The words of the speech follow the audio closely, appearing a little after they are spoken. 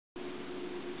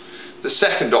The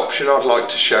second option I'd like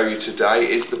to show you today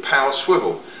is the power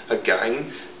swivel.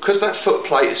 Again, because that foot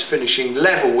plate is finishing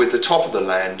level with the top of the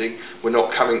landing, we're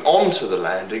not coming onto the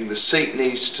landing, the seat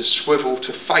needs to swivel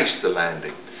to face the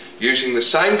landing. Using the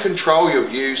same control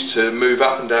you've used to move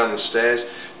up and down the stairs,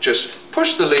 just push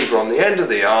the lever on the end of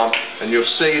the arm and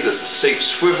you'll see that the seat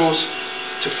swivels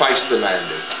to face the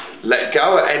landing. Let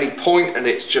go at any point and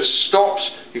it just stops.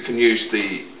 You can use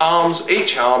the arms,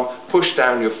 each arm, push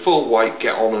down your full weight,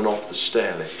 get on and off the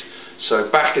stairlift. So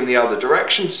back in the other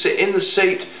direction, sit in the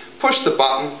seat, push the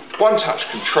button, one touch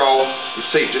control, the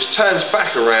seat just turns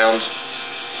back around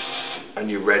and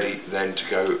you're ready then to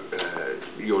go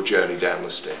your journey down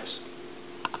the stairs.